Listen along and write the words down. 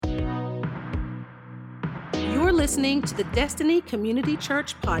listening to the Destiny Community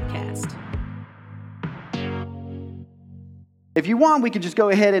Church podcast. If you want, we could just go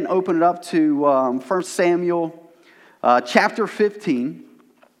ahead and open it up to 1 Samuel chapter 15.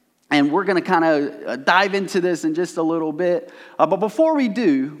 And we're going to kind of dive into this in just a little bit. But before we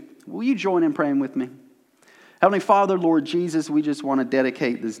do, will you join in praying with me? Heavenly Father, Lord Jesus, we just want to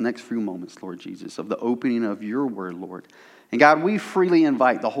dedicate this next few moments, Lord Jesus, of the opening of your word, Lord. And God, we freely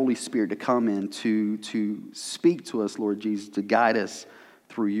invite the Holy Spirit to come in to speak to us, Lord Jesus, to guide us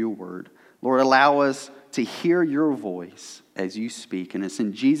through your word. Lord, allow us to hear your voice as you speak. And it's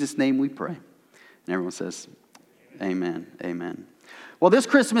in Jesus' name we pray. And everyone says, amen, amen. Well, this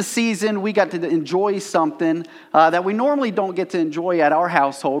Christmas season, we got to enjoy something that we normally don't get to enjoy at our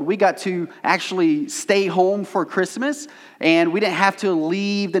household. We got to actually stay home for Christmas, and we didn't have to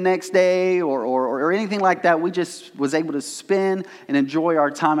leave the next day or anything like that. We just was able to spend and enjoy our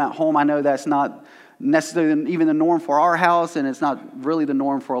time at home. I know that's not necessarily even the norm for our house, and it's not really the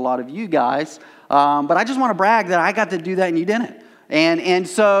norm for a lot of you guys. But I just want to brag that I got to do that and you didn't. And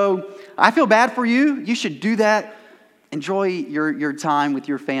so I feel bad for you. You should do that. Enjoy your time with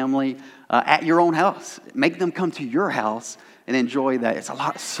your family at your own house. Make them come to your house and enjoy that. It's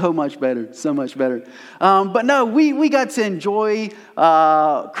so much better. But no, we got to enjoy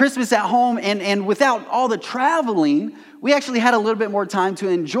Christmas at home, and without all the traveling, we actually had a little bit more time to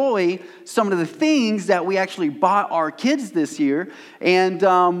enjoy some of the things that we actually bought our kids this year. And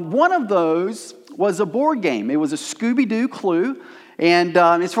one of those was a board game. It was a Scooby-Doo Clue. And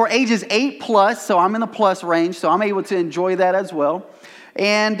it's for ages 8+, so I'm in the plus range, so I'm able to enjoy that as well.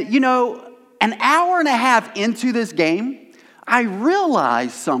 And, you know, an hour and a half into this game, I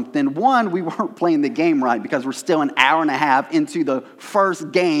realized something. One, we weren't playing the game right because we're still an hour and a half into the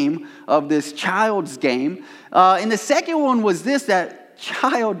first game of this child's game. And the second one was this, that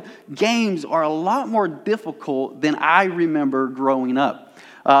child games are a lot more difficult than I remember growing up.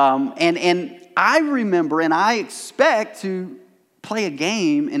 And I remember, and I expect to play a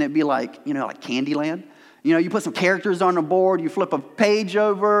game and it'd be like, you know, like Candyland. You know, you put some characters on the board, you flip a page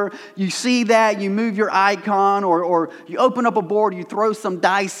over, you see that, you move your icon, or you open up a board, you throw some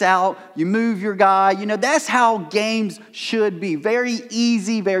dice out, you move your guy. You know, that's how games should be. Very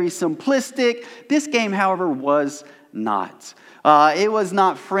easy, very simplistic. This game, however, was not. It was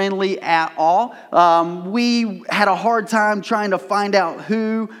not friendly at all. We had a hard time trying to find out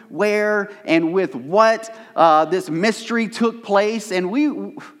who, where, and with what this mystery took place. And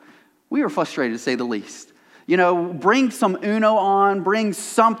we were frustrated, to say the least. You know, bring some Uno on, bring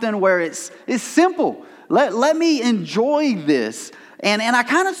something where it's simple. Let me enjoy this. And I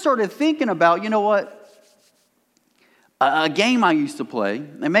kind of started thinking about, you know what? A game I used to play,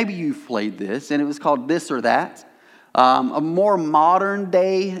 and maybe you've played this, and it was called This or That. A more modern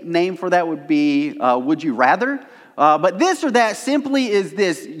day name for that would be Would You Rather? But This or That simply is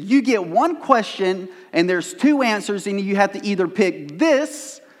this. You get one question and there's two answers, and you have to either pick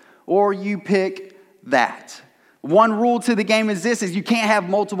this or you pick that. One rule to the game is this, is you can't have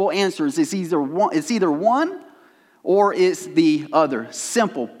multiple answers. It's either one or it's the other.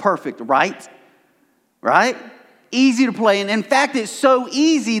 Simple, perfect, right? Right? Easy to play. And in fact, it's so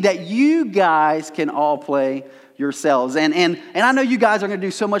easy that you guys can all play yourselves. And I know you guys are going to do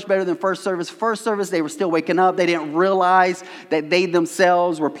so much better than first service. First service, they were still waking up. They didn't realize that they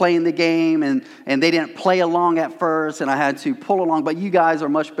themselves were playing the game, and they didn't play along at first, and I had to pull along. But you guys are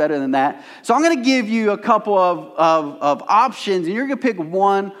much better than that. So I'm going to give you a couple of options, and you're going to pick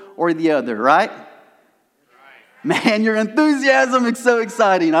one or the other, right? Man, your enthusiasm is so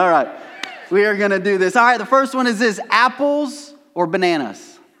exciting. All right. We are going to do this. All right, the first one is this: apples or bananas?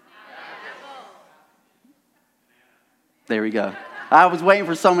 There we go. I was waiting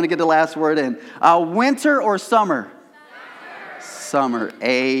for someone to get the last word in. Winter or summer? Summer.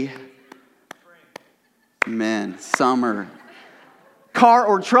 Amen. Summer. Car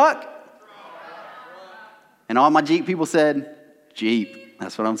or truck? And all my Jeep people said, Jeep.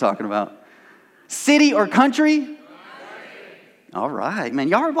 That's what I'm talking about. City or country? All right. Man,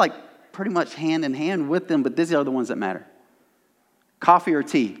 y'all are like pretty much hand in hand with them, but these are the ones that matter. Coffee or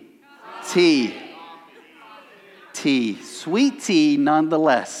tea? Tea. Tea. Sweet tea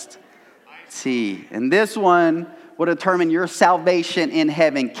nonetheless. Tea. And this one will determine your salvation in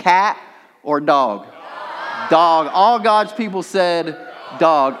heaven. Cat or dog? Dog. All God's people said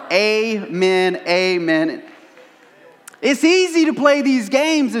dog. Amen. Amen. It's easy to play these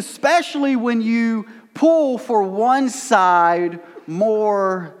games, especially when you pull for one side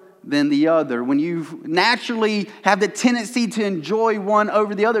more than the other. When you naturally have the tendency to enjoy one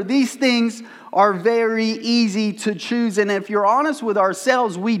over the other, these things are very easy to choose. And if you're honest with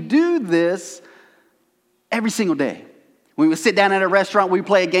ourselves, we do this Every single day. When we sit down at a restaurant, we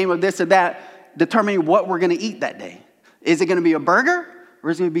play a game of this or that, determining what we're going to eat that day. Is it going to be a burger or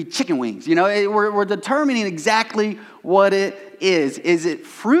is it going to be chicken wings? You know, we're determining exactly what it is. Is it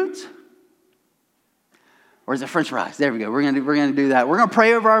fruit or is it French fries? There we go. We're going to do that. We're going to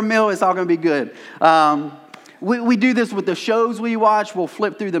pray over our meal. It's all going to be good. We do this with the shows we watch. We'll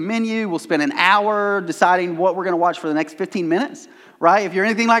flip through the menu. We'll spend an hour deciding what we're going to watch for the next 15 minutes, right? If you're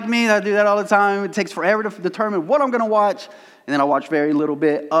anything like me, I do that all the time. It takes forever to determine what I'm going to watch, and then I watch very little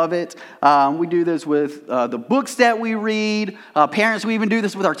bit of it. We do this with the books that we read. Parents, we even do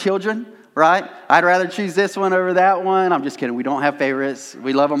this with our children, right? I'd rather choose this one over that one. I'm just kidding. We don't have favorites.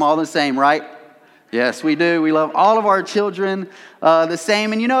 We love them all the same, right? Yes, we do. We love all of our children the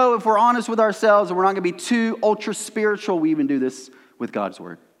same. And you know, if we're honest with ourselves and we're not going to be too ultra spiritual, we even do this with God's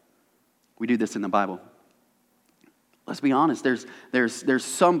word. We do this in the Bible. Let's be honest. There's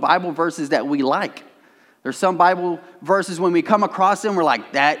some Bible verses that we like. There's some Bible verses when we come across them, we're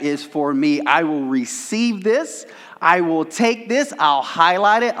like, that is for me. I will receive this. I will take this. I'll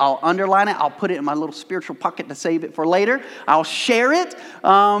highlight it. I'll underline it. I'll put it in my little spiritual pocket to save it for later. I'll share it.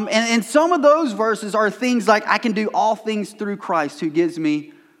 And some of those verses are things like, I can do all things through Christ who gives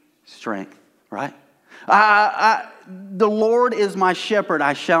me strength, right? The Lord is my shepherd.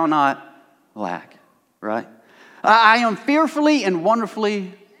 I shall not lack, right? I am fearfully and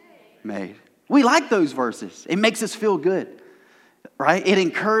wonderfully made. We like those verses. It makes us feel good, right? It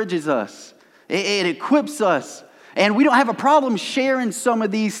encourages us. It equips us. And we don't have a problem sharing some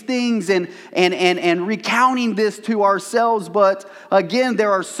of these things and recounting this to ourselves. But again,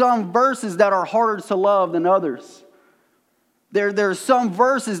 there are some verses that are harder to love than others. There are some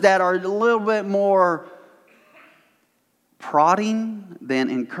verses that are a little bit more prodding than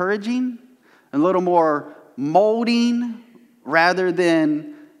encouraging, a little more molding rather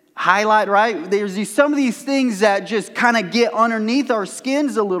than highlight, right? There's some of these things that just kind of get underneath our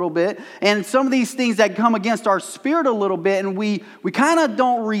skins a little bit, and some of these things that come against our spirit a little bit, and we kind of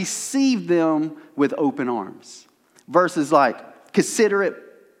don't receive them with open arms. Verses like, consider it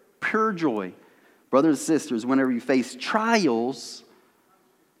pure joy, brothers and sisters, whenever you face trials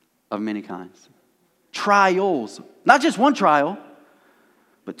of many kinds. Trials, not just one trial,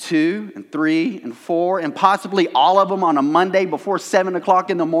 but 2 and 3 and 4 and possibly all of them on a Monday before 7 o'clock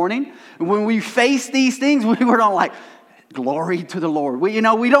in the morning. And when we face these things, we were not like, glory to the Lord. We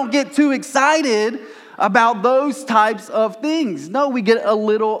don't get too excited about those types of things. No, we get a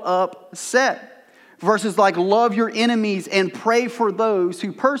little upset. Verses like, love your enemies and pray for those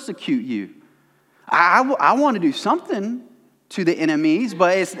who persecute you. I want to do something to the enemies,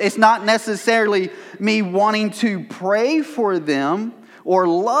 but it's not necessarily me wanting to pray for them or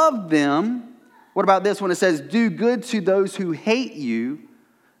love them. What about this when it says, do good to those who hate you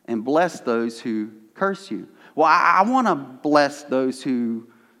and bless those who curse you? Well, I want to bless those who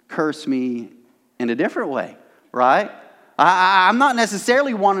curse me in a different way, right? I'm not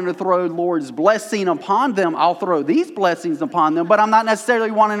necessarily wanting to throw Lord's blessing upon them. I'll throw these blessings upon them, but I'm not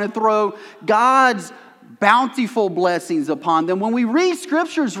necessarily wanting to throw God's bountiful blessings upon them. When we read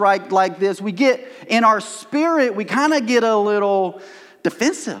scriptures like this, we get in our spirit, we kind of get a little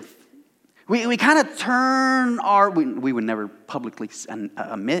defensive. We kind of turn we would never publicly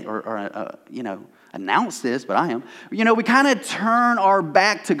admit or announce this, but I am. We kind of turn our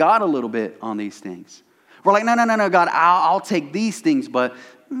back to God a little bit on these things. We're like, no, God, I'll take these things, but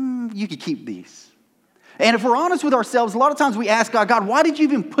you can keep these. And if we're honest with ourselves, a lot of times we ask God, why did you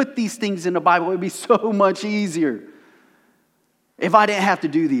even put these things in the Bible? It would be so much easier if I didn't have to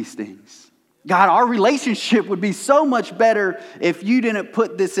do these things. God, our relationship would be so much better if you didn't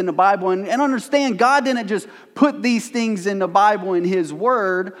put this in the Bible. And understand, God didn't just put these things in the Bible in His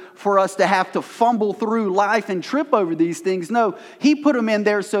Word for us to have to fumble through life and trip over these things. No, He put them in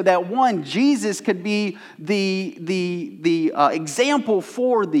there so that, one, Jesus could be the example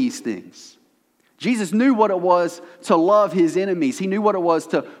for these things. Jesus knew what it was to love His enemies. He knew what it was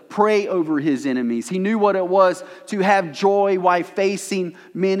to pray over His enemies. He knew what it was to have joy while facing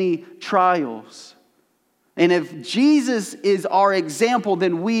many trials. And if Jesus is our example,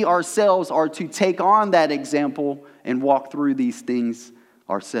 then we ourselves are to take on that example and walk through these things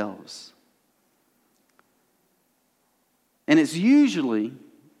ourselves. And it's usually,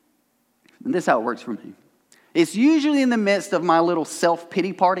 and this is how it works for me, it's usually in the midst of my little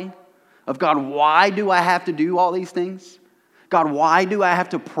self-pity party of, God, why do I have to do all these things? God, why do I have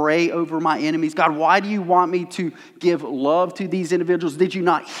to pray over my enemies? God, why do you want me to give love to these individuals? Did you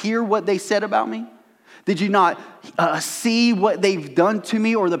not hear what they said about me? Did you not see what they've done to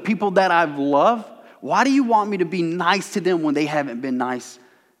me or the people that I've loved? Why do you want me to be nice to them when they haven't been nice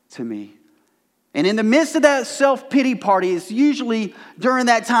to me? And in the midst of that self-pity party, it's usually during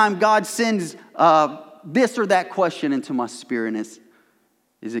that time God sends this or that question into my spirit. And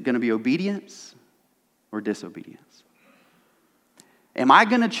is it going to be obedience or disobedience? Am I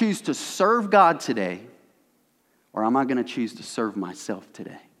going to choose to serve God today, or am I going to choose to serve myself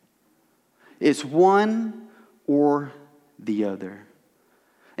today? It's one or the other.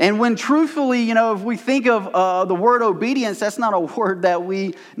 And when truthfully, if we think of the word obedience, that's not a word that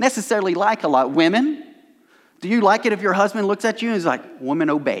we necessarily like a lot. Women, do you like it if your husband looks at you and is like, women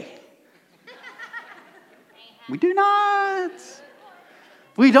obey? We do not.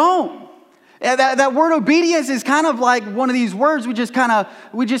 We don't. And that word obedience is kind of like one of these words we just kind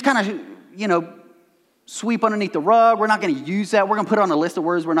of, sweep underneath the rug. We're not going to use that. We're going to put it on a list of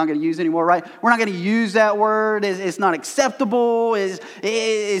words we're not going to use anymore, right? We're not going to use that word. It's not acceptable.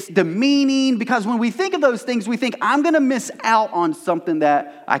 It's demeaning. Because when we think of those things, we think, I'm going to miss out on something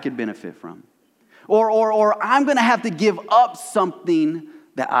that I could benefit from. Or I'm going to have to give up something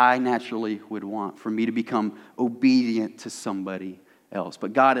that I naturally would want for me to become obedient to somebody else.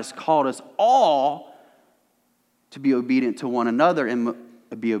 But God has called us all to be obedient to one another and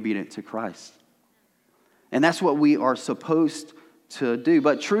be obedient to Christ. And that's what we are supposed to do.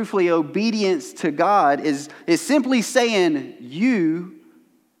 But truthfully, obedience to God is simply saying, you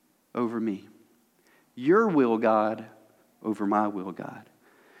over me. Your will, God, over my will, God.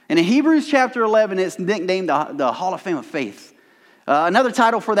 And in Hebrews chapter 11, it's nicknamed the Hall of Fame of Faith. Another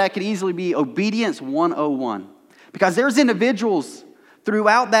title for that could easily be Obedience 101. Because there's individuals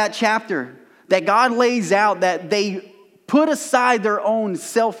throughout that chapter that God lays out that they put aside their own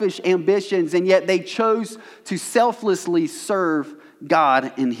selfish ambitions, and yet they chose to selflessly serve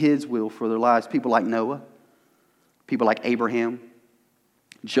God in His will for their lives. People like Noah, people like Abraham,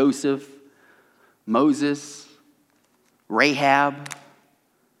 Joseph, Moses, Rahab,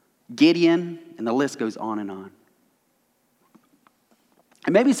 Gideon, and the list goes on and on.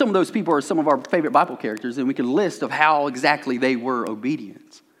 And maybe some of those people are some of our favorite Bible characters, and we can list of how exactly they were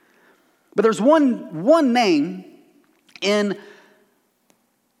obedient. But there's one name in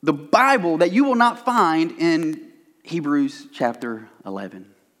the Bible that you will not find in Hebrews chapter 11. And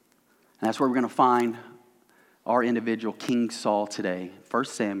that's where we're going to find our individual King Saul today. 1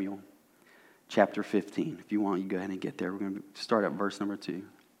 Samuel chapter 15. If you want, you go ahead and get there. We're going to start at verse number 2.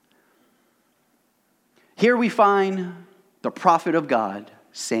 Here we find the prophet of God,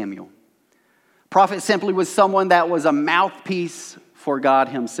 Samuel. Prophet simply was someone that was a mouthpiece for God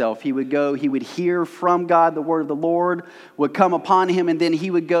himself. He would go, he would hear from God, the word of the Lord would come upon him, and then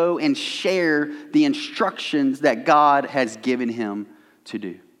he would go and share the instructions that God has given him to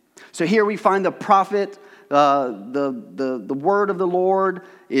do. So here we find the prophet, the word of the Lord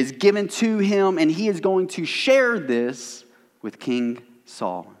is given to him, and he is going to share this with King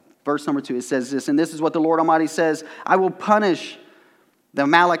Saul. Verse number 2, it says this, and this is what the Lord Almighty says, I will punish the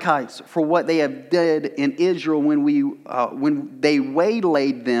Amalekites for what they have did in Israel when they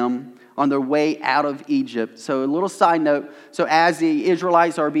waylaid them on their way out of Egypt. So a little side note. So as the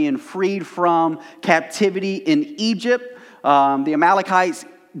Israelites are being freed from captivity in Egypt, the Amalekites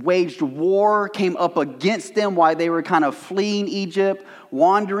waged war, came up against them while they were kind of fleeing Egypt,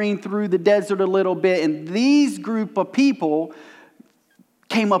 wandering through the desert a little bit. And these group of people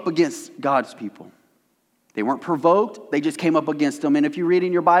came up against God's people. They weren't provoked, they just came up against them. And if you read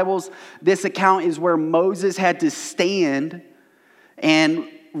in your Bibles, this account is where Moses had to stand and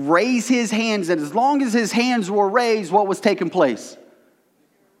raise his hands. And as long as his hands were raised, what was taking place?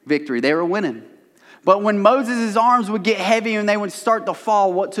 Victory. They were winning. But when Moses' arms would get heavy and they would start to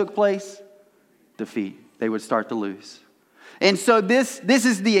fall, what took place? Defeat. They would start to lose. And so this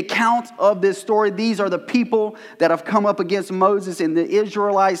is the account of this story. These are the people that have come up against Moses and the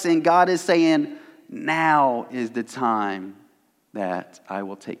Israelites, and God is saying, now is the time that I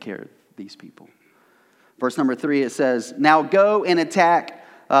will take care of these people. Verse number 3, it says, now go and attack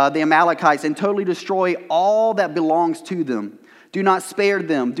the Amalekites and totally destroy all that belongs to them. Do not spare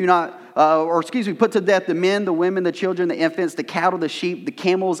them. Put to death the men, the women, the children, the infants, the cattle, the sheep, the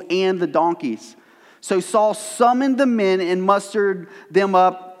camels, and the donkeys. So Saul summoned the men and mustered them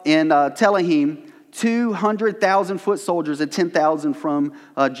up in Telahim, 200,000 foot soldiers and 10,000 from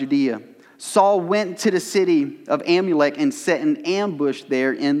Judea. Saul went to the city of Amalek and set an ambush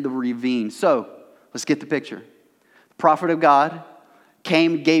there in the ravine. So, let's get the picture. The prophet of God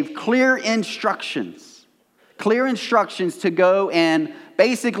came, gave clear instructions to go and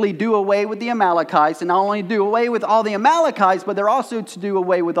basically do away with the Amalekites, and not only do away with all the Amalekites, but they're also to do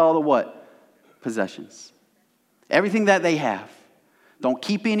away with all the what? Possessions. Everything that they have. Don't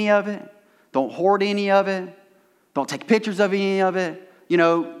keep any of it. Don't hoard any of it. Don't take pictures of any of it.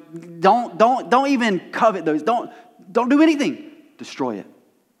 don't even covet those. Don't do anything. Destroy it.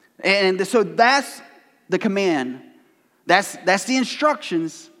 And so that's the command. That's the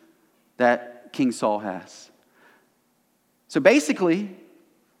instructions that King Saul has. So basically,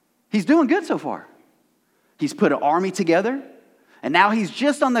 he's doing good so far. He's put an army together, and now he's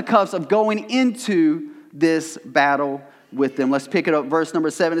just on the cusp of going into this battle with them. Let's pick it up, verse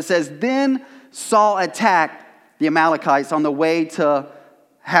number 7. It says, Then Saul attacked the Amalekites on the way to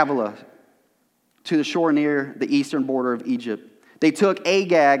Havilah, to the shore near the eastern border of Egypt. They took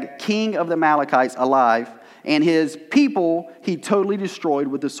Agag, king of the Amalekites, alive, and his people he totally destroyed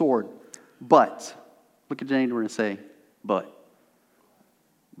with the sword. But, look at your neighbor and say, but.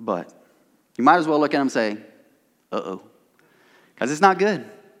 You might as well look at him and say, uh-oh. Because it's not good.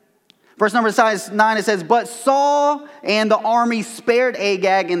 Verse number 9, it says, But Saul and the army spared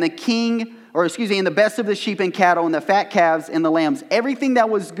Agag and and the best of the sheep and cattle and the fat calves and the lambs, everything that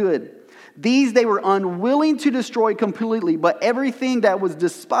was good. These they were unwilling to destroy completely, but everything that was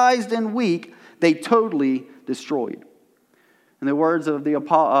despised and weak, they totally destroyed. In the words of the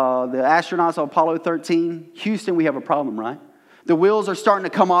astronauts of Apollo 13, Houston, we have a problem, right? The wheels are starting to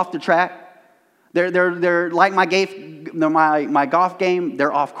come off the track. They're like my golf game.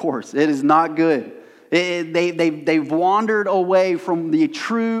 They're off course. It is not good. They've wandered away from the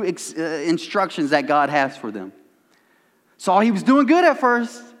true instructions that God has for them. Saul, he was doing good at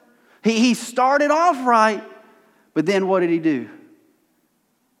first. He started off right, but then what did he do?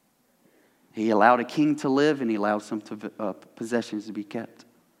 He allowed a king to live, and he allowed some possessions to be kept.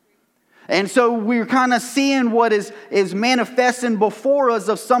 And so we're kind of seeing what is manifesting before us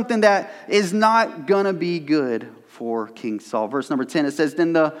of something that is not going to be good for King Saul. Verse number 10, it says,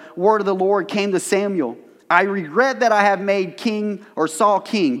 Then the word of the Lord came to Samuel. I regret that I have made Saul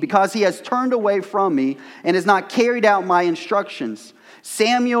king, because he has turned away from me and has not carried out my instructions.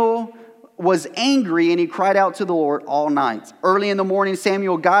 Samuel was angry, and he cried out to the Lord all night. Early in the morning,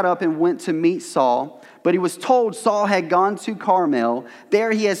 Samuel got up and went to meet Saul. But he was told Saul had gone to Carmel.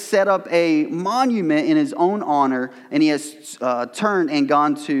 There he has set up a monument in his own honor, and he has turned and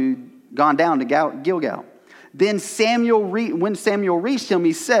gone down to Gilgal. Then when Samuel reached him,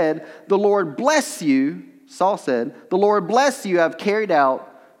 he said, The Lord bless you. Saul said, The Lord bless you. I've carried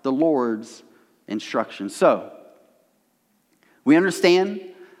out the Lord's instructions. So, we understand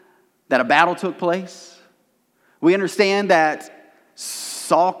that a battle took place. We understand that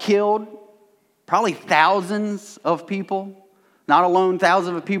Saul killed probably thousands of people. Not alone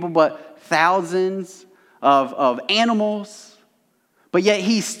thousands of people, but thousands of animals. But yet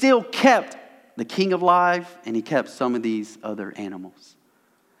he still kept the king alive, and he kept some of these other animals.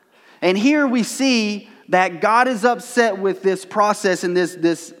 And here we see that God is upset with this process and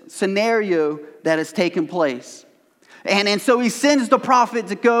this scenario that has taken place. And so he sends the prophet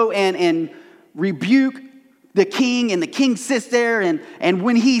to go and rebuke the king, and the king sits there, and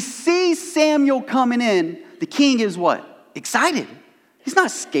when he sees Samuel coming in, the king is what? Excited. He's not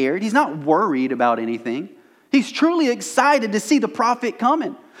scared. He's not worried about anything. He's truly excited to see the prophet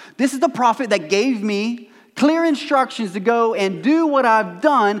coming. This is the prophet that gave me clear instructions to go and do what I've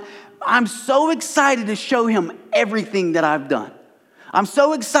done. I'm so excited to show him everything that I've done. I'm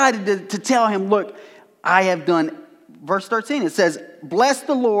so excited to tell him, look, I have done. Verse 13, it says, Bless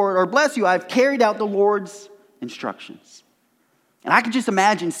the Lord, or bless you, I've carried out the Lord's instructions. And I can just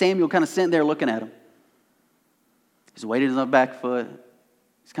imagine Samuel kind of sitting there looking at him. He's weighted on his back foot.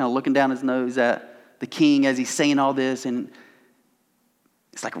 He's kind of looking down his nose at the king as he's saying all this. And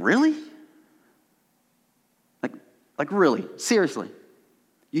it's like, really? Like really? Seriously?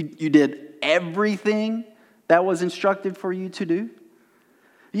 You did everything that was instructed for you to do?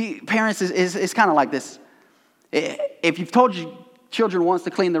 Parents, it's kind of like this. If you've told your children once to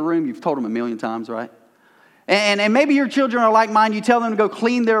clean their room, you've told them a million times, right? And maybe your children are like mine. You tell them to go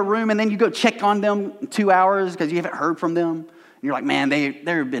clean their room, and then you go check on them in 2 hours because you haven't heard from them. And you're like, man, they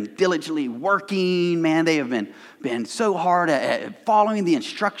have been diligently working. Man, they have been so hard at following the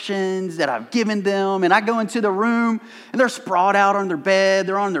instructions that I've given them. And I go into the room, and they're sprawled out on their bed.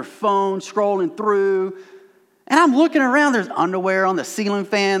 They're on their phone scrolling through. And I'm looking around. There's underwear on the ceiling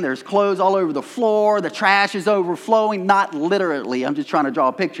fan. There's clothes all over the floor. The trash is overflowing. Not literally. I'm just trying to draw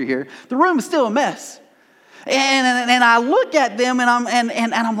a picture here. The room is still a mess. And I look at them, and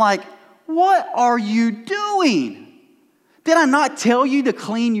I'm like, what are you doing? Did I not tell you to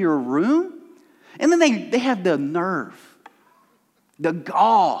clean your room? And then they have the nerve, the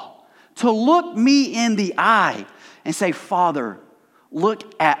gall, to look me in the eye and say, Father,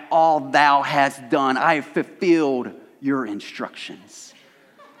 look at all thou hast done. I have fulfilled your instructions.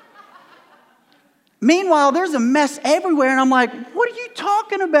 Meanwhile, there's a mess everywhere, and I'm like, what are you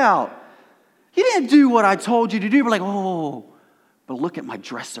talking about? You didn't do what I told you to do. We're like, oh, but look at my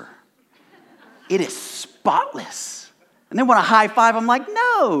dresser. It is spotless. And then when I high five, I'm like,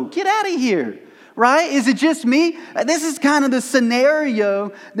 no, get out of here. Right? Is it just me? This is kind of the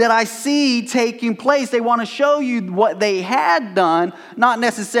scenario that I see taking place. They want to show you what they had done, not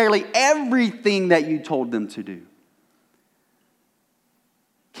necessarily everything that you told them to do.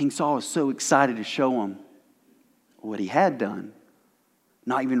 King Saul was so excited to show him what he had done,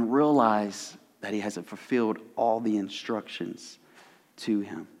 not even realize that he hasn't fulfilled all the instructions to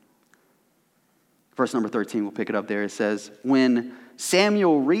him. Verse number 13, we'll pick it up there. It says, when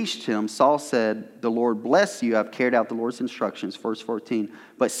Samuel reached him, Saul said, the Lord bless you. I've carried out the Lord's instructions. Verse 14.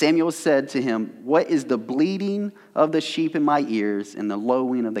 But Samuel said to him, what is the bleating of the sheep in my ears and the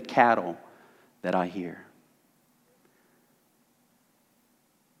lowing of the cattle that I hear?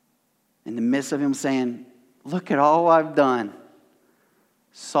 In the midst of him saying, look at all I've done,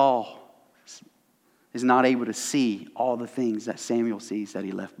 Saul is not able to see all the things that Samuel sees that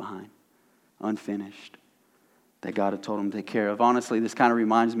he left behind, unfinished, that God had told him to take care of. Honestly, this kind of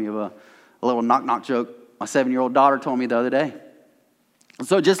reminds me of a little knock-knock joke my 7-year-old daughter told me the other day.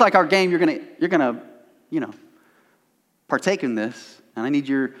 So just like our game, you're gonna, partake in this, and I need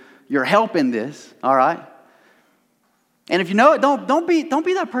your help in this, all right? And if you know it, don't be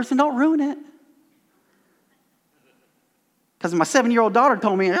that person. Don't ruin it. Because my 7-year-old daughter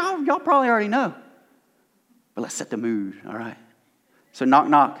told me, oh, y'all probably already know. But let's set the mood, all right? So knock,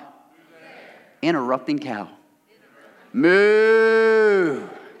 knock. Interrupting cow. Moo.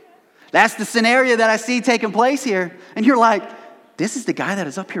 That's the scenario that I see taking place here. And you're like, this is the guy that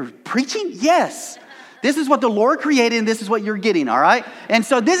is up here preaching? Yes. This is what the Lord created, and this is what you're getting, all right? And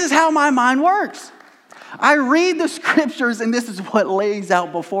so this is how my mind works. I read the scriptures, and this is what lays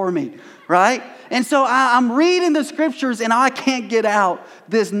out before me, right? And so I'm reading the scriptures, and I can't get out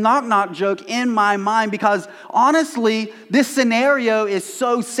this knock-knock joke in my mind because, honestly, this scenario is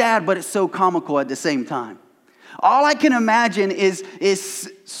so sad, but it's so comical at the same time. All I can imagine is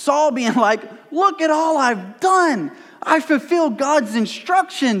Saul being like, look at all I've done. I fulfilled God's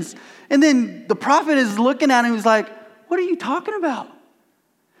instructions. And then the prophet is looking at him and he's like, what are you talking about?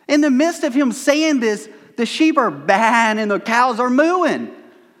 In the midst of him saying this, the sheep are baaing and the cows are mooing.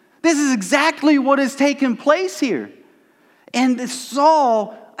 This is exactly what is taking place here. And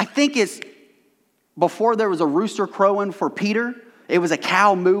Saul, I think it's before there was a rooster crowing for Peter, it was a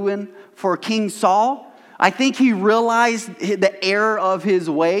cow mooing for King Saul. I think he realized the error of his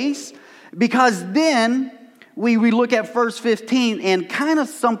ways, because then we look at verse 15 and kind of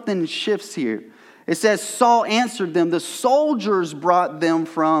something shifts here. It says, Saul answered them, the soldiers brought them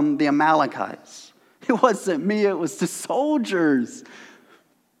from the Amalekites. It wasn't me, it was the soldiers.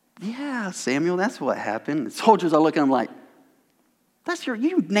 Yeah, Samuel, that's what happened. The soldiers are looking at him like,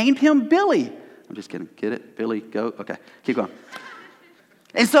 you named him Billy. I'm just kidding. Get it? Billy, go. Okay, keep going.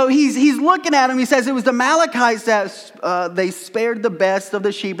 And so he's looking at him. He says, it was the Amalekites that they spared the best of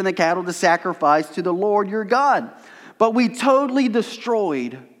the sheep and the cattle to sacrifice to the Lord your God. But we totally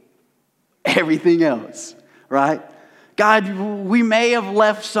destroyed everything else, right? God, we may have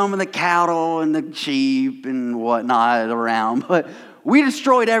left some of the cattle and the sheep and whatnot around, but we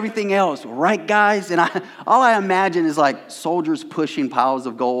destroyed everything else, right, guys? And all I imagine is like soldiers pushing piles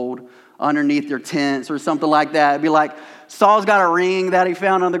of gold underneath their tents or something like that. It'd be like Saul's got a ring that he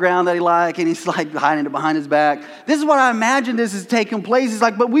found on the ground that he liked, and he's like hiding it behind his back. This is what I imagine this is taking place. It's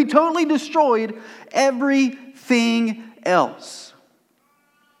like, but we totally destroyed everything else.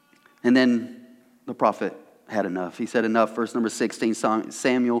 And then the prophet had enough. He said enough. Verse number 16,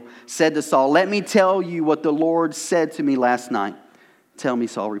 Samuel said to Saul, let me tell you what the Lord said to me last night. Tell me,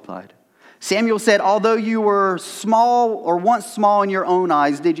 Saul replied. Samuel said, although you were small or once small in your own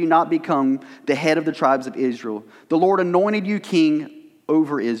eyes, did you not become the head of the tribes of Israel? The Lord anointed you king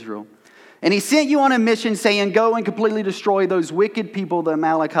over Israel. And he sent you on a mission saying, go and completely destroy those wicked people, the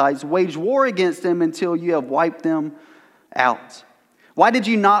Amalekites. Wage war against them until you have wiped them out. Why did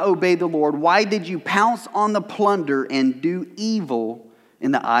you not obey the Lord? Why did you pounce on the plunder and do evil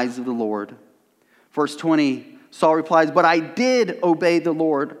in the eyes of the Lord? Verse 20, Saul replies, but I did obey the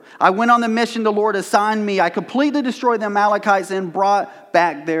Lord. I went on the mission the Lord assigned me. I completely destroyed the Amalekites and brought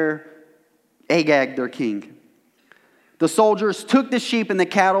back Agag, their king. The soldiers took the sheep and the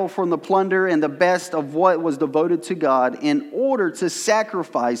cattle from the plunder and the best of what was devoted to God in order to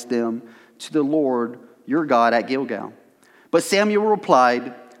sacrifice them to the Lord your God at Gilgal. But Samuel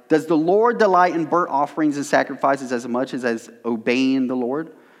replied, does the Lord delight in burnt offerings and sacrifices as much as obeying the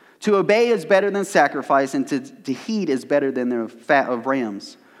Lord? To obey is better than sacrifice, and to heed is better than the fat of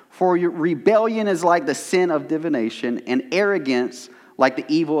rams. For your rebellion is like the sin of divination, and arrogance like the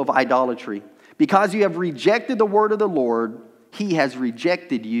evil of idolatry. Because you have rejected the word of the Lord, he has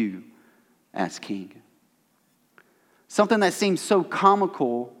rejected you as king. Something that seems so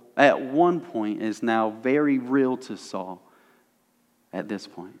comical at one point is now very real to Saul at this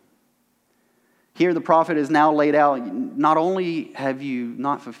point. Here the prophet is now laid out, not only have you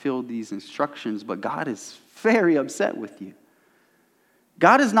not fulfilled these instructions, but God is very upset with you.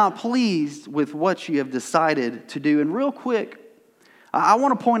 God is not pleased with what you have decided to do. And real quick, I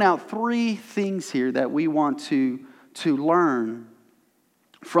want to point out 3 things here that we want to learn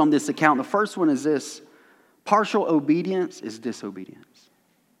from this account. The first one is this: partial obedience is disobedience.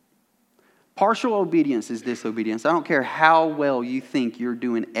 Partial obedience is disobedience. I don't care how well you think you're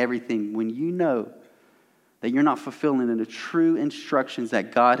doing everything, when you know that you're not fulfilling the true instructions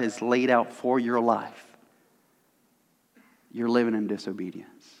that God has laid out for your life, you're living in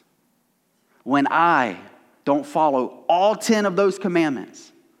disobedience. When I don't follow all 10 of those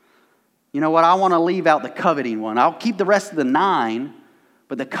commandments, you know what? I want to leave out the coveting one. I'll keep the rest of the 9,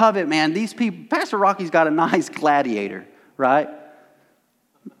 but the covet, man, these people, Pastor Rocky's got a nice gladiator, right?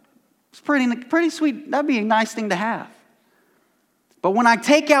 It's pretty sweet. That'd be a nice thing to have. But when I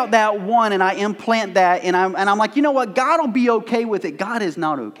take out that one and I implant that, and I'm like, you know what? God will be okay with it. God is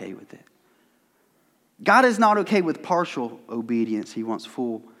not okay with it. God is not okay with partial obedience. He wants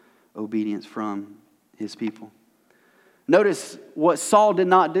full obedience from his people. Notice what Saul did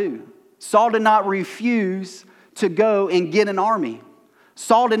not do. Saul did not refuse to go and get an army.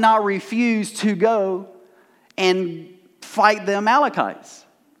 Saul did not refuse to go and fight the Amalekites.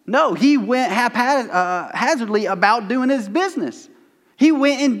 No, he went haphazardly about doing his business. He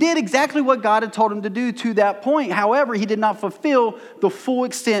went and did exactly what God had told him to do to that point. However, he did not fulfill the full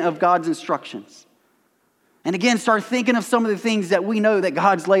extent of God's instructions. And again, start thinking of some of the things that we know that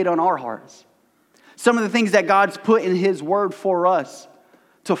God's laid on our hearts. Some of the things that God's put in his word for us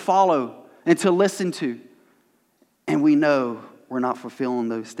to follow and to listen to. And we know we're not fulfilling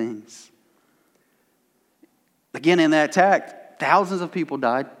those things. Again, in that attack, thousands of people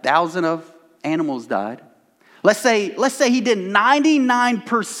died. Thousands of animals died. Let's say he did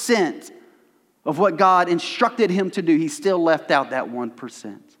 99% of what God instructed him to do. He still left out that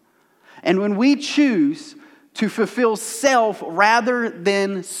 1%. And when we choose to fulfill self rather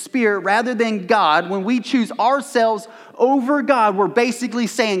than spirit, rather than God, when we choose ourselves over God, we're basically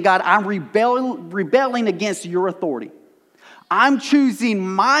saying, God, I'm rebelling against your authority. I'm choosing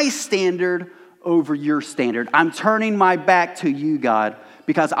my standard over your standard. I'm turning my back to you, God,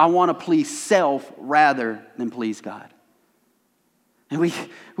 because I want to please self rather than please God. And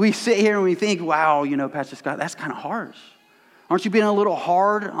we sit here and we think, wow, you know, Pastor Scott, that's kind of harsh. Aren't you being a little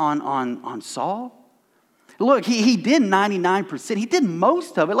hard on Saul? Look, he did 99%. He did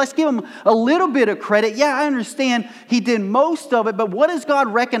most of it. Let's give him a little bit of credit. Yeah, I understand he did most of it, but what is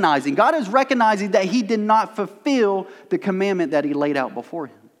God recognizing? God is recognizing that he did not fulfill the commandment that he laid out before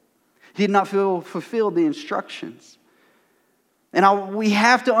him. He did not fulfill the instructions. And we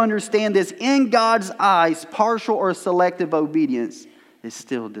have to understand this. In God's eyes, partial or selective obedience is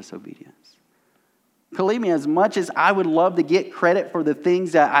still disobedience. Believe me, as much as I would love to get credit for the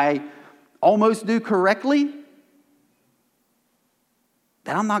things that I almost do correctly,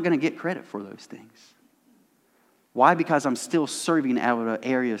 that I'm not going to get credit for those things. Why? Because I'm still serving out of an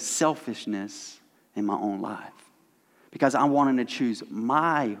area of selfishness in my own life. Because I'm wanting to choose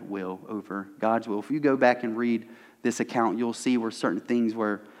my will over God's will. If you go back and read this account, you'll see where certain things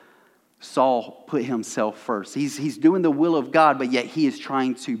where Saul put himself first. He's doing the will of God, but yet he is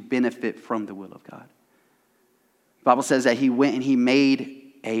trying to benefit from the will of God. The Bible says that he went and he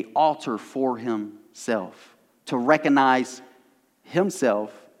made an altar for himself to recognize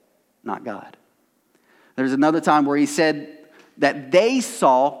himself, not God. There's another time where he said that they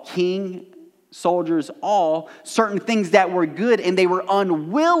saw, king, soldiers, all, certain things that were good, and they were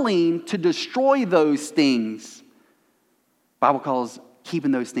unwilling to destroy those things. The Bible calls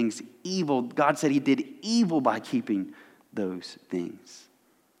keeping those things evil. God said he did evil by keeping those things.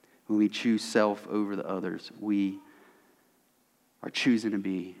 When we choose self over the others, we are choosing to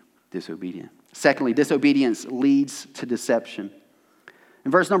be disobedient. Secondly, disobedience leads to deception. In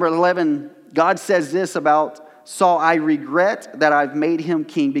verse number 11, God says this about Saul: I regret that I've made him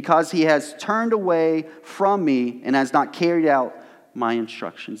king because he has turned away from me and has not carried out my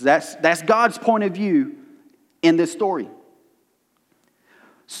instructions. That's God's point of view in this story.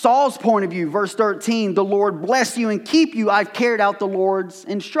 Saul's point of view, verse 13, the Lord bless you and keep you. I've carried out the Lord's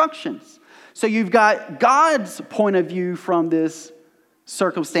instructions. So you've got God's point of view from this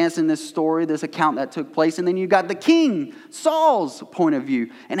circumstance in this story, this account that took place. And then you got the king, Saul's point of view.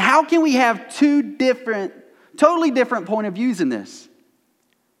 And how can we have two totally different point of views in this?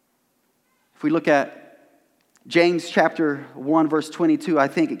 If we look at James chapter 1, verse 22, I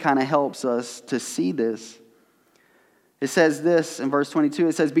think it kind of helps us to see this. It says this in verse 22,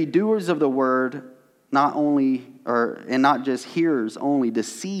 it says, "Be doers of the word, and not just hearers only,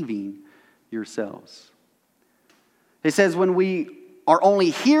 deceiving yourselves." It says when we are only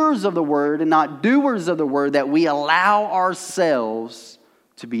hearers of the word and not doers of the word, that we allow ourselves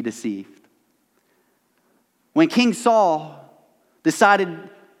to be deceived. When King Saul decided,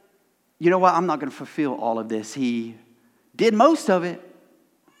 you know what, I'm not going to fulfill all of this. He did most of it,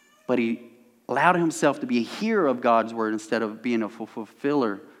 but he allowed himself to be a hearer of God's word instead of being a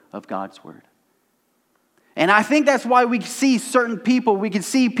fulfiller of God's word. And I think that's why we see certain people. We can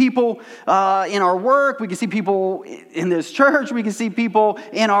see people in our work. We can see people in this church. We can see people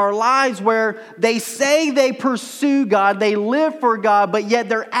in our lives where they say they pursue God, they live for God, but yet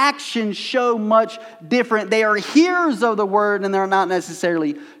their actions show much different. They are hearers of the word and they're not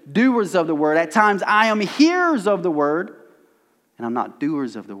necessarily doers of the word. At times I am hearers of the word and I'm not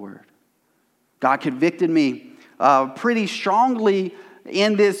doers of the word. God convicted me pretty strongly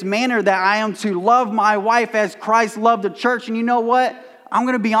in this manner that I am to love my wife as Christ loved the church. And you know what? I'm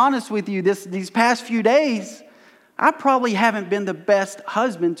going to be honest with you. These past few days, I probably haven't been the best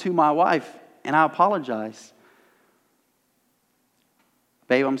husband to my wife. And I apologize.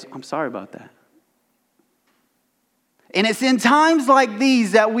 Babe, I'm sorry about that. And it's in times like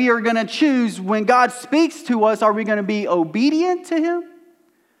these that we are going to choose when God speaks to us. Are we going to be obedient to Him?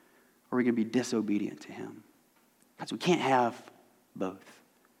 Or are we going to be disobedient to Him? Because we can't have both.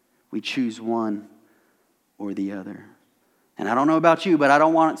 We choose one or the other. And I don't know about you, but I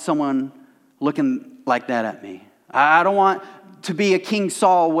don't want someone looking like that at me. I don't want to be a King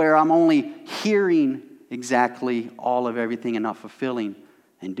Saul where I'm only hearing exactly all of everything and not fulfilling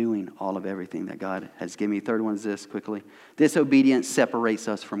and doing all of everything that God has given me. Third one is this quickly. Disobedience separates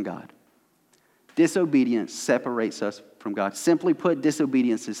us from God. Disobedience separates us from God. Simply put,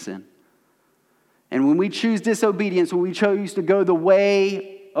 disobedience is sin. And when we choose disobedience, when we choose to go the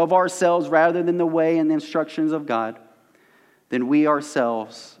way of ourselves rather than the way and the instructions of God, then we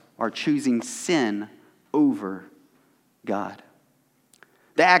ourselves are choosing sin over God.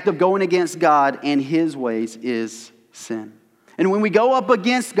 The act of going against God and His ways is sin. And when we go up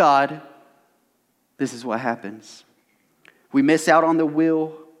against God, this is what happens. We miss out on the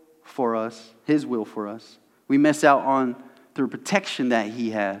will for us, His will for us. We miss out on the protection that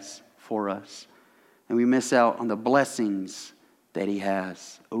He has for us. And we miss out on the blessings that He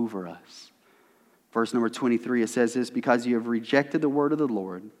has over us. Verse number 23, it says this, "Because you have rejected the word of the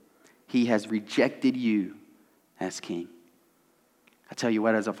Lord, He has rejected you as king." I tell you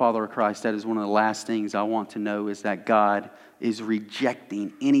what, as a follower of Christ, that is one of the last things I want to know, is that God is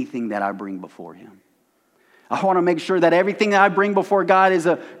rejecting anything that I bring before Him. I want to make sure that everything that I bring before God is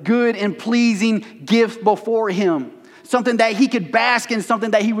a good and pleasing gift before Him. Something that He could bask in,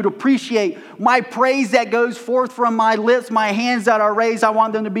 something that He would appreciate. My praise that goes forth from my lips, my hands that are raised, I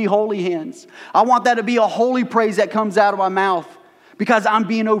want them to be holy hands. I want that to be a holy praise that comes out of my mouth, because I'm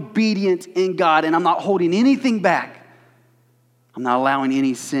being obedient in God and I'm not holding anything back. I'm not allowing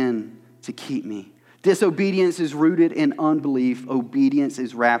any sin to keep me. Disobedience is rooted in unbelief. Obedience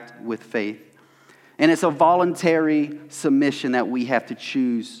is wrapped with faith. And it's a voluntary submission that we have to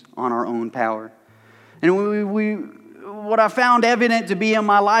choose on our own power. And what I found evident to be in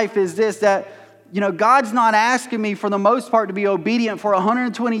my life is this, that, God's not asking me for the most part to be obedient for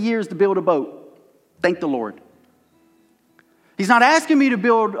 120 years to build a boat. Thank the Lord. He's not asking me to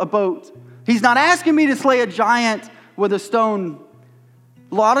build a boat. He's not asking me to slay a giant with a stone.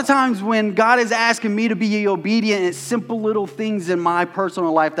 A lot of times when God is asking me to be obedient, it's simple little things in my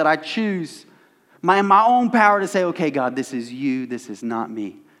personal life that I choose my own power to say, okay, God, this is you. This is not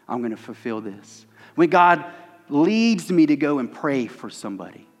me. I'm going to fulfill this. When God leads me to go and pray for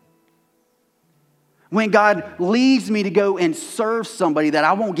somebody. When God leads me to go and serve somebody that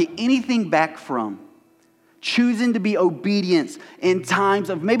I won't get anything back from. Choosing to be obedient in times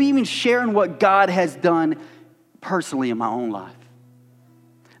of maybe even sharing what God has done personally in my own life.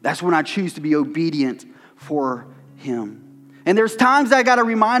 That's when I choose to be obedient for Him. And there's times I got to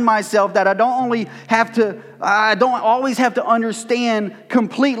remind myself that I don't always have to understand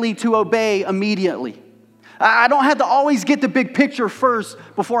completely to obey immediately. I don't have to always get the big picture first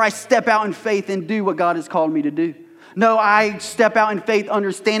before I step out in faith and do what God has called me to do. No, I step out in faith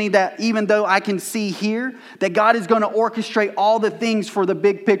understanding that even though I can see here, that God is going to orchestrate all the things for the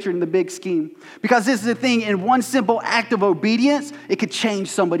big picture and the big scheme. Because this is the thing, in one simple act of obedience, it could change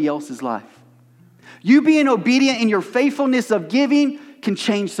somebody else's life. You being obedient in your faithfulness of giving can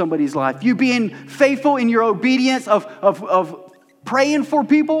change somebody's life. You being faithful in your obedience of praying for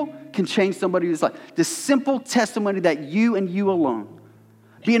people can change somebody's life. The simple testimony that you and you alone,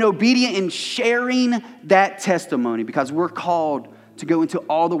 being obedient in sharing that testimony, because we're called to go into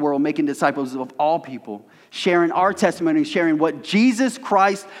all the world, making disciples of all people, sharing our testimony, sharing what Jesus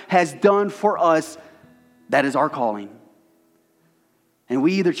Christ has done for us. That is our calling. And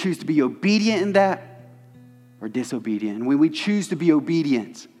we either choose to be obedient in that or disobedient. And when we choose to be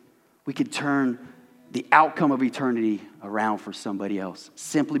obedient, we can turn the outcome of eternity around for somebody else,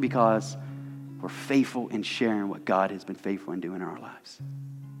 simply because we're faithful in sharing what God has been faithful in doing in our lives.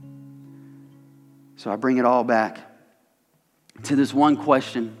 So I bring it all back to this one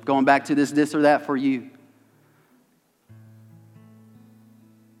question, going back to this or that for you.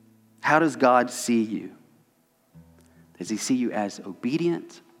 How does God see you? Does he see you as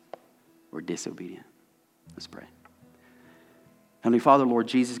obedient or disobedient? Let's pray. Heavenly Father, Lord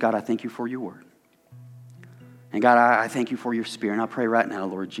Jesus, God, I thank you for your word. And God, I thank you for your Spirit. And I pray right now,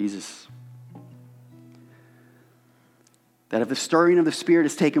 Lord Jesus, that if the stirring of the Spirit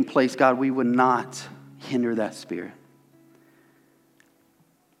has taken place, God, we would not hinder that Spirit.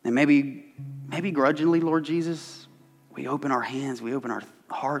 And maybe grudgingly, Lord Jesus, we open our hands, we open our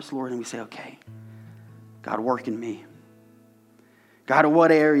hearts, Lord, and we say, okay, God, work in me. God, in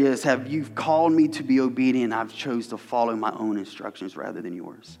what areas have you called me to be obedient? I've chose to follow my own instructions rather than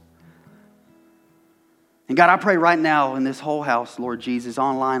yours. And God, I pray right now in this whole house, Lord Jesus,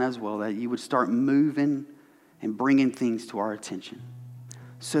 online as well, that you would start moving and bringing things to our attention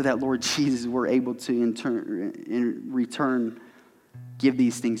so that, Lord Jesus, we're able to in return give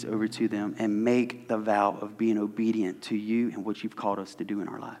these things over to them and make the vow of being obedient to you and what you've called us to do in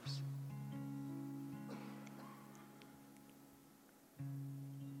our lives.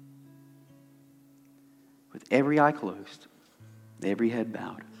 With every eye closed, every head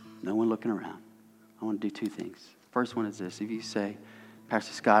bowed, no one looking around, I want to do two things. First one is this. If you say,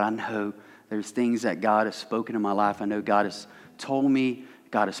 Pastor Scott, I know there's things that God has spoken in my life. I know God has told me,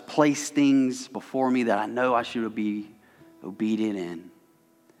 God has placed things before me that I know I should be obedient in.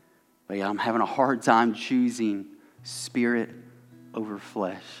 But yeah, I'm having a hard time choosing spirit over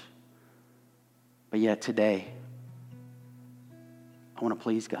flesh. But yet today, I want to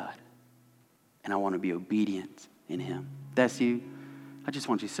please God. And I want to be obedient in him. That's you. I just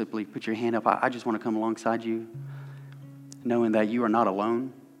want you to simply put your hand up. I just want to come alongside you, knowing that you are not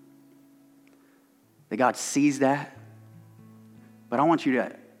alone, that God sees that. But I want you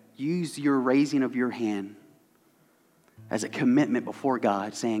to use your raising of your hand as a commitment before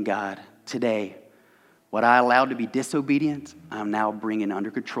God, saying, God, today, what I allowed to be disobedient, I'm now bringing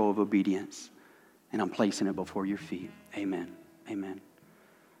under control of obedience, and I'm placing it before your feet. Amen. Amen.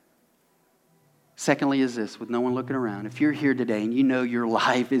 Secondly is this, with no one looking around. If you're here today and you know your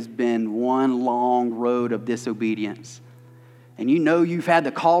life has been one long road of disobedience, and you know you've had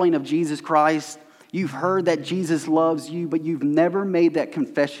the calling of Jesus Christ, you've heard that Jesus loves you, but you've never made that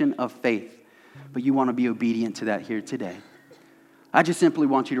confession of faith, but you want to be obedient to that here today, I just simply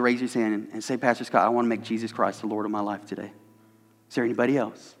want you to raise your hand and say, Pastor Scott, I want to make Jesus Christ the Lord of my life today. Is there anybody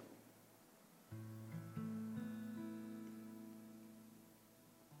else?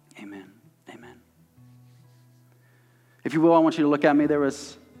 Amen. Amen. If you will, I want you to look at me. There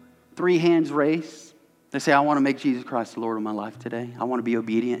was 3 hands raised. They say, I want to make Jesus Christ the Lord of my life today. I want to be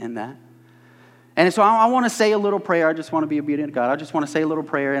obedient in that. And so I want to say a little prayer. I just want to be obedient to God. I just want to say a little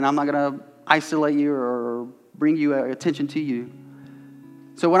prayer, and I'm not going to isolate you or bring you attention to you.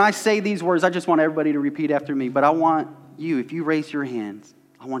 So when I say these words, I just want everybody to repeat after me. But I want you, if you raise your hands,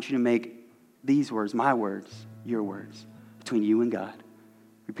 I want you to make these words, my words, your words, between you and God.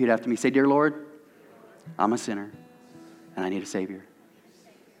 Repeat after me. Say, Dear Lord, I'm a sinner, and I need a Savior.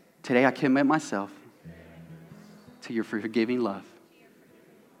 Today I commit myself to your forgiving love.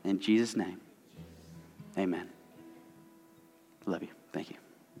 In Jesus' name, amen. Love you. Thank you.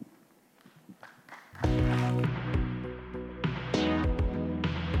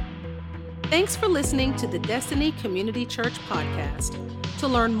 Thanks for listening to the Destiny Community Church podcast. To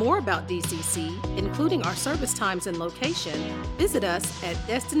learn more about DCC, including our service times and location, visit us at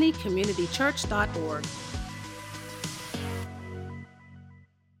destinycommunitychurch.org.